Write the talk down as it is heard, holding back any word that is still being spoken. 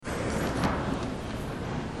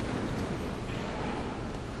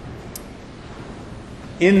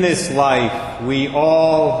In this life, we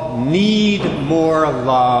all need more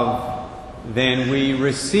love than we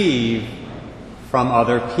receive from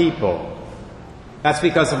other people. That's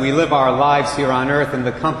because we live our lives here on earth in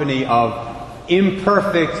the company of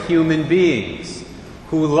imperfect human beings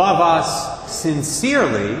who love us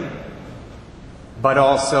sincerely, but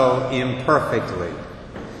also imperfectly.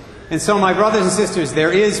 And so, my brothers and sisters,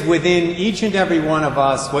 there is within each and every one of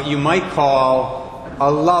us what you might call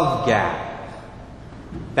a love gap.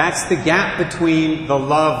 That's the gap between the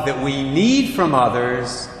love that we need from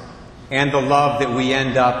others and the love that we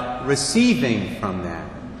end up receiving from them.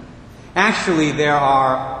 Actually, there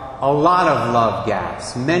are a lot of love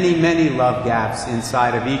gaps, many, many love gaps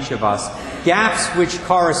inside of each of us. Gaps which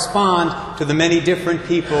correspond to the many different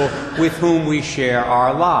people with whom we share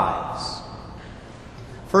our lives.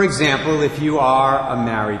 For example, if you are a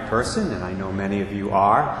married person, and I know many of you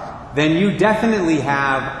are, then you definitely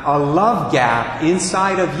have a love gap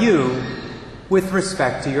inside of you with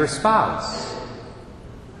respect to your spouse.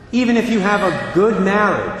 Even if you have a good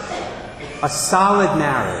marriage, a solid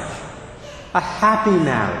marriage, a happy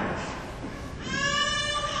marriage,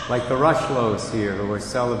 like the Rushlows here who are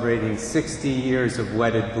celebrating 60 years of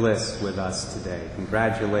wedded bliss with us today.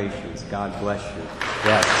 Congratulations. God bless you.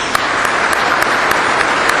 Yes.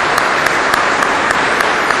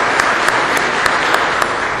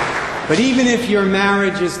 But even if your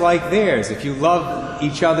marriage is like theirs, if you love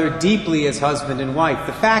each other deeply as husband and wife,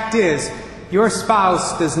 the fact is, your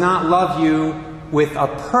spouse does not love you with a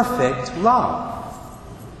perfect love.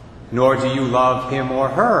 Nor do you love him or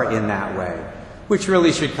her in that way, which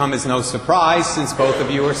really should come as no surprise since both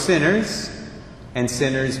of you are sinners, and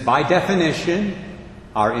sinners, by definition,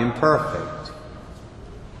 are imperfect.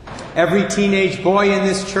 Every teenage boy in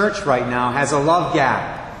this church right now has a love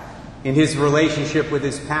gap in his relationship with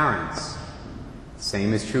his parents.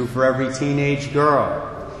 Same is true for every teenage girl.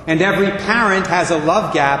 And every parent has a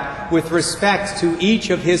love gap with respect to each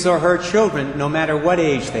of his or her children, no matter what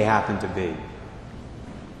age they happen to be.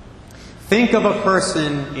 Think of a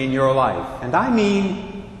person in your life, and I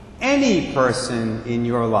mean any person in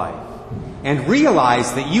your life, and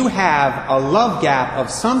realize that you have a love gap of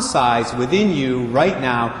some size within you right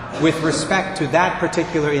now with respect to that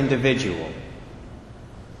particular individual.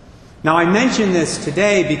 Now, I mention this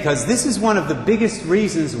today because this is one of the biggest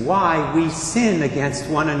reasons why we sin against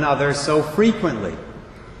one another so frequently.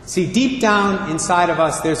 See, deep down inside of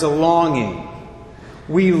us, there's a longing.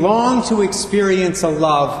 We long to experience a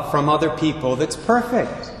love from other people that's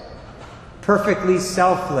perfect, perfectly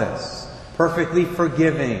selfless, perfectly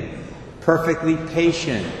forgiving, perfectly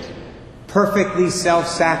patient, perfectly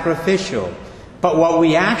self-sacrificial. But what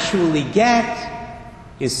we actually get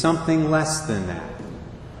is something less than that.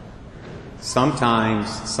 Sometimes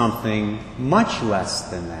something much less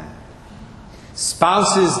than that.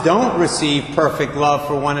 Spouses don't receive perfect love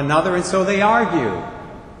for one another, and so they argue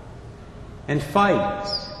and fight.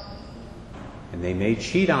 And they may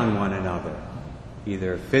cheat on one another,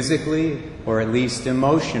 either physically or at least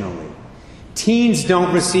emotionally. Teens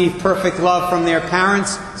don't receive perfect love from their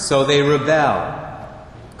parents, so they rebel.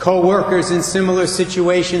 Co-workers in similar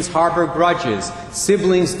situations harbor grudges.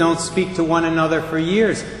 Siblings don't speak to one another for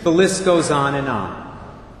years. The list goes on and on.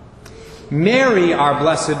 Mary, our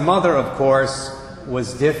Blessed Mother, of course,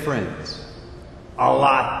 was different. A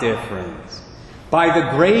lot different. By the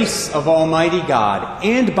grace of Almighty God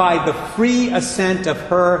and by the free assent of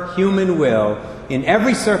her human will in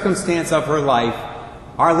every circumstance of her life,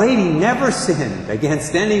 Our Lady never sinned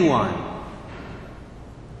against anyone.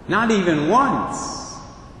 Not even once.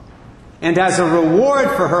 And as a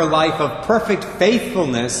reward for her life of perfect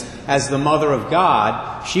faithfulness as the Mother of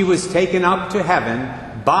God, she was taken up to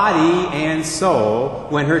heaven, body and soul,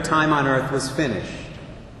 when her time on earth was finished.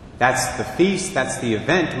 That's the feast, that's the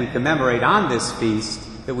event we commemorate on this feast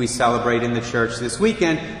that we celebrate in the church this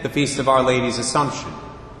weekend, the Feast of Our Lady's Assumption.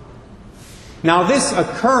 Now, this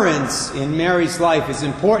occurrence in Mary's life is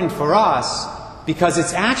important for us because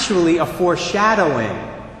it's actually a foreshadowing.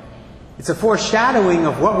 It's a foreshadowing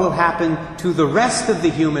of what will happen to the rest of the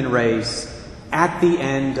human race at the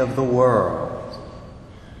end of the world.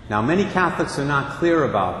 Now, many Catholics are not clear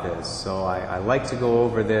about this, so I like to go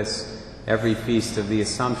over this every Feast of the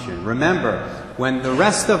Assumption. Remember, when the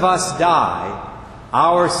rest of us die,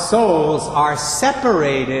 our souls are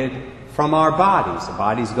separated from our bodies. The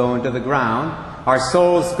bodies go into the ground. Our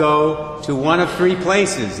souls go to one of three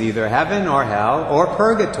places, either heaven or hell or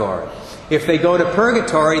purgatory. If they go to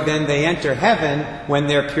purgatory, then they enter heaven when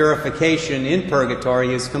their purification in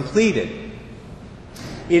purgatory is completed.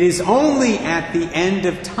 It is only at the end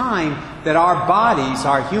of time that our bodies,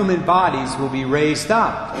 our human bodies, will be raised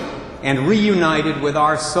up. and reunited with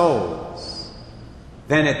our souls.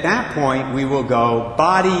 Then at that point we will go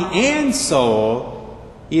body and soul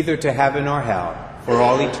either to heaven or hell for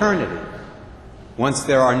all eternity. Once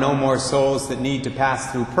there are no more souls that need to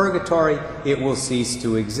pass through purgatory, it will cease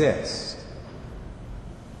to exist.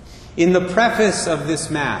 In the preface of this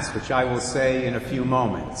Mass, which I will say in a few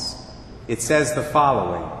moments, it says the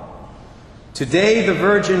following: "Today the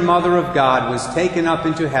Virgin Mother of God was taken up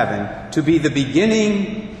into heaven to be the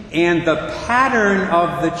beginning and the pattern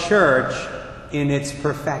of the Church in its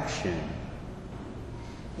perfection."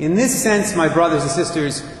 In this sense, my brothers and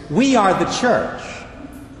sisters, we are the Church.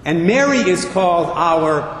 And Mary is called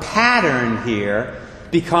our pattern here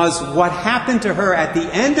because what happened to her at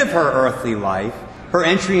the end of her earthly life, her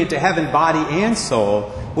entry into heaven, body and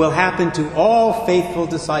soul, will happen to all faithful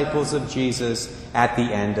disciples of Jesus at the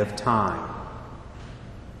end of time.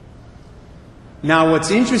 Now, what's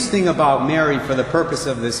interesting about Mary for the purpose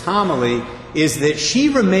of this homily is that she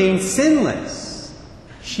remained sinless.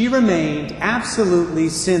 She remained absolutely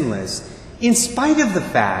sinless in spite of the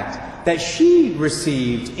fact that she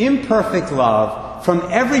received imperfect love from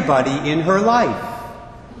everybody in her life,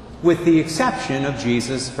 with the exception of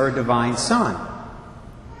Jesus, her divine Son.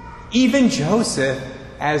 Even Joseph,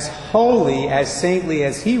 as holy, as saintly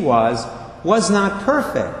as he was not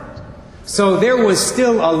perfect. So there was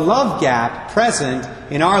still a love gap present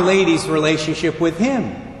in Our Lady's relationship with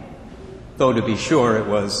him, though to be sure it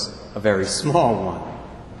was a very small one.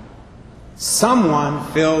 Someone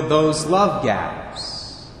filled those love gaps.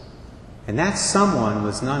 And that someone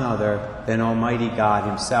was none other than Almighty God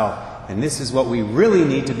Himself. And this is what we really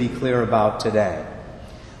need to be clear about today.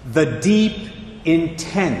 The deep,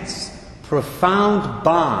 intense, profound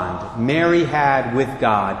bond Mary had with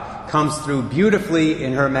God comes through beautifully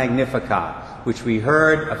in her Magnificat, which we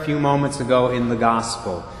heard a few moments ago in the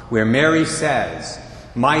Gospel, where Mary says,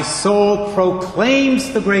 "My soul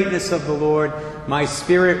proclaims the greatness of the Lord. My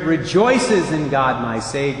spirit rejoices in God my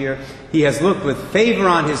Savior. He has looked with favor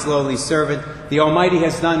on His lowly servant. The Almighty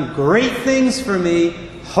has done great things for me.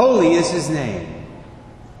 Holy is His name."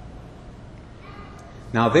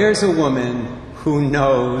 Now there's a woman who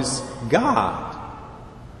knows God.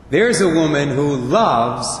 There's a woman who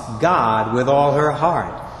loves God with all her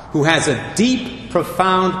heart, who has a deep,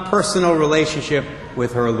 profound personal relationship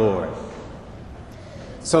with her Lord.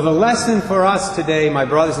 So the lesson for us today, my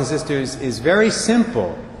brothers and sisters, is very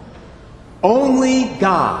simple. Only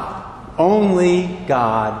God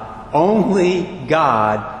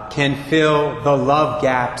can fill the love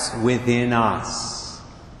gaps within us,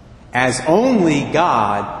 as only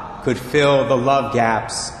God could fill the love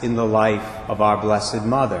gaps in the life of our Blessed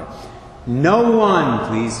Mother. No one,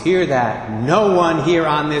 please hear that, no one here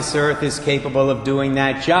on this earth is capable of doing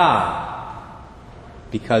that job,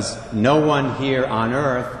 because no one here on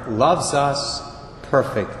earth loves us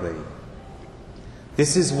perfectly.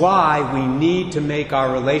 This is why we need to make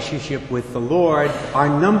our relationship with the Lord our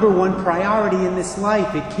number one priority in this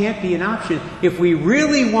life. It can't be an option. If we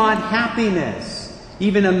really want happiness,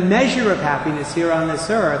 even a measure of happiness here on this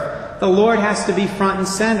earth, the Lord has to be front and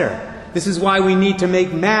center. This is why we need to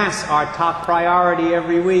make Mass our top priority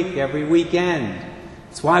every week, every weekend.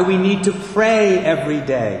 It's why we need to pray every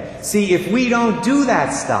day. See, if we don't do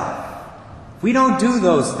that stuff, if we don't do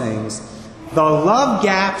those things, the love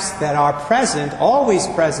gaps that are present, always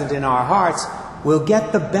present in our hearts, will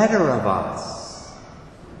get the better of us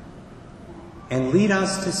and lead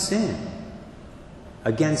us to sin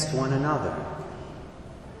against one another.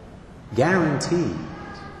 Guaranteed.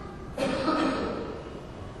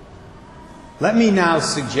 Let me now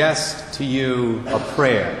suggest to you a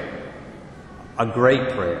prayer, a great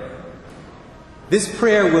prayer. This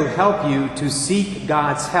prayer will help you to seek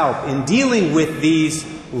God's help in dealing with these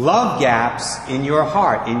love gaps in your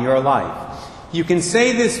heart, in your life. You can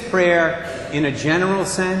say this prayer in a general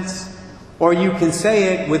sense, or you can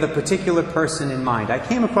say it with a particular person in mind. I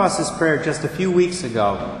came across this prayer just a few weeks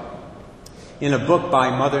ago in a book by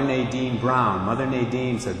Mother Nadine Brown. Mother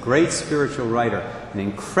Nadine's a great spiritual writer, an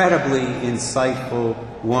incredibly insightful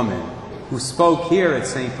woman who spoke here at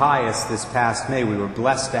St. Pius this past May. We were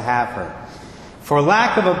blessed to have her. For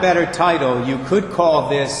lack of a better title, you could call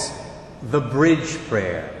this the Bridge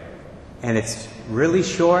Prayer. And it's really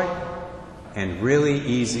short and really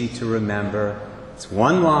easy to remember. It's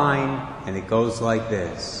one line, and it goes like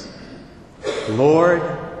this. Lord,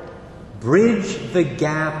 bridge the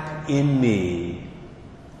gap in me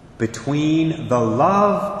between the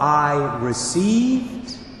love I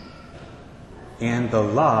received and the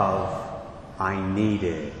love I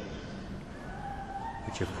needed,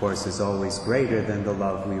 which of course is always greater than the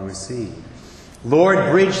love we receive.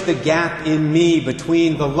 Lord, bridge the gap in me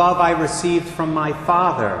between the love I received from my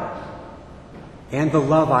Father and the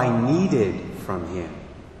love I needed from Him.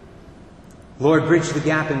 Lord, bridge the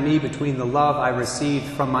gap in me between the love I received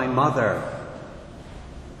from my mother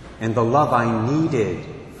and the love I needed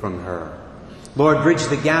from her. Lord, bridge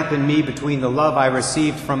the gap in me between the love I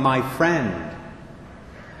received from my friend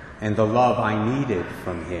and the love I needed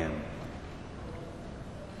from him.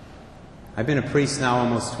 I've been a priest now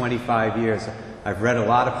almost 25 years. I've read a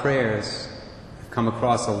lot of prayers. I've come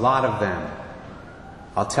across a lot of them.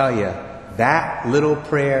 I'll tell you, that little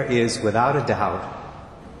prayer is, without a doubt,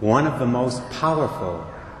 one of the most powerful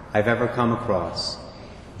I've ever come across,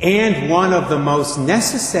 and one of the most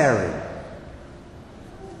necessary.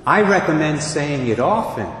 I recommend saying it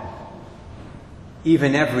often,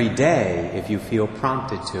 even every day, if you feel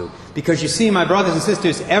prompted to. Because you see, my brothers and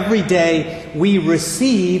sisters, every day we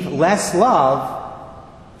receive less love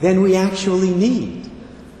than we actually need.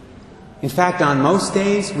 In fact, on most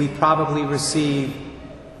days, we probably receive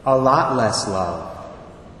a lot less love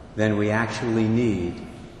than we actually need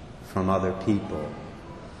from other people.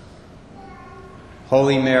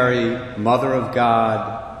 Holy Mary, Mother of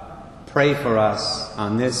God, pray for us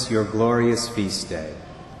on this, your glorious feast day.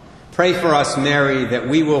 Pray for us, Mary, that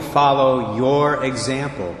we will follow your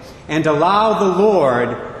example and allow the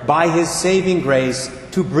Lord, by His saving grace,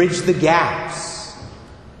 to bridge the gaps,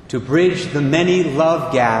 to bridge the many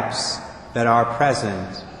love gaps that are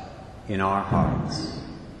present in our hearts.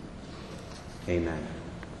 Amen.